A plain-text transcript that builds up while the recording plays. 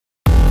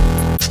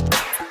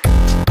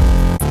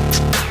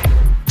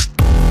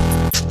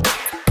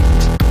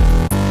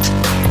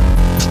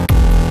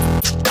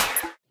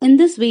In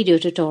this video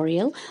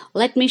tutorial,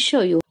 let me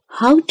show you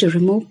how to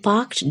remove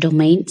parked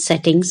domain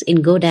settings in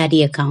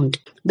Godaddy account.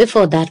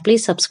 Before that,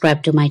 please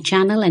subscribe to my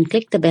channel and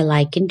click the bell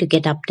icon to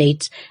get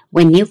updates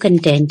when new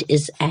content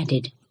is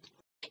added.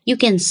 You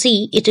can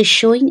see it is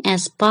showing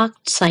as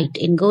parked site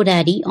in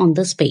Godaddy on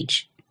this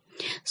page.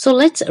 So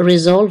let's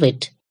resolve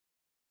it.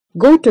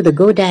 Go to the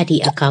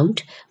Godaddy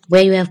account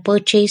where you have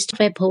purchased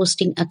web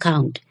hosting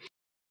account.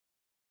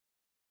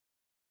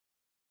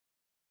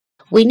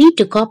 We need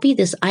to copy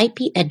this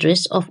IP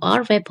address of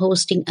our web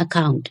hosting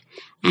account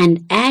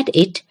and add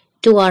it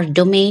to our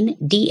domain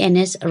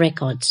DNS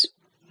records.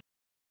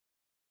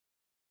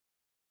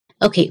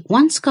 Okay,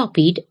 once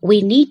copied,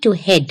 we need to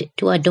head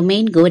to our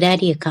domain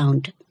Godaddy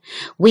account.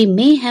 We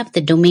may have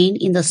the domain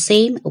in the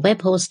same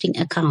web hosting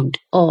account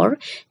or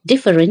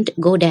different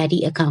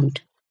Godaddy account.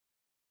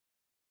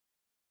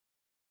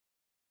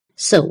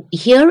 So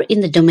here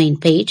in the domain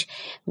page,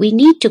 we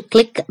need to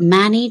click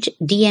Manage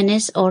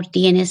DNS or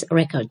DNS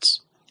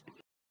Records.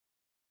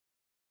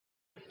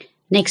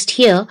 Next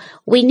here,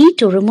 we need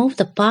to remove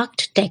the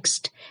parked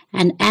text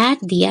and add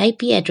the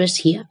IP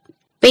address here.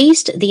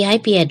 Paste the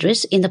IP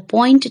address in the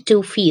point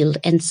to field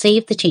and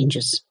save the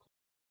changes.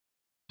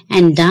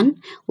 And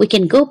done, we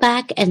can go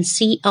back and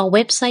see our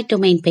website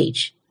domain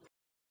page.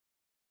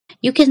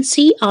 You can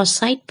see our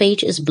site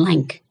page is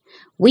blank.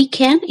 We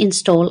can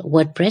install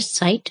WordPress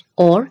site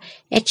or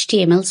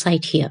HTML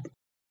site here.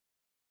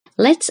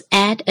 Let's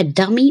add a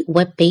dummy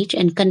web page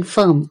and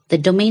confirm the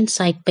domain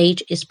site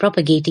page is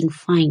propagating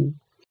fine.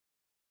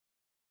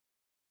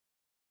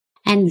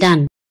 And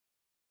done.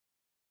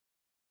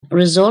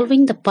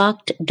 Resolving the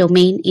parked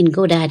domain in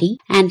Godaddy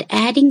and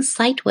adding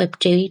site web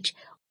page.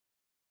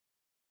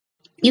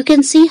 You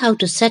can see how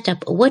to set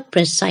up a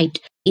WordPress site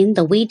in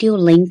the video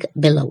link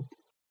below.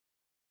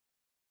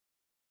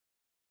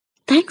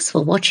 Thanks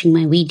for watching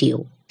my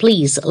video.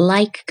 Please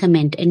like,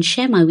 comment and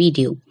share my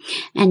video.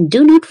 And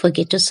do not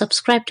forget to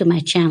subscribe to my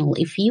channel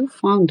if you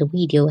found the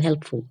video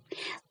helpful.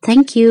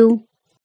 Thank you.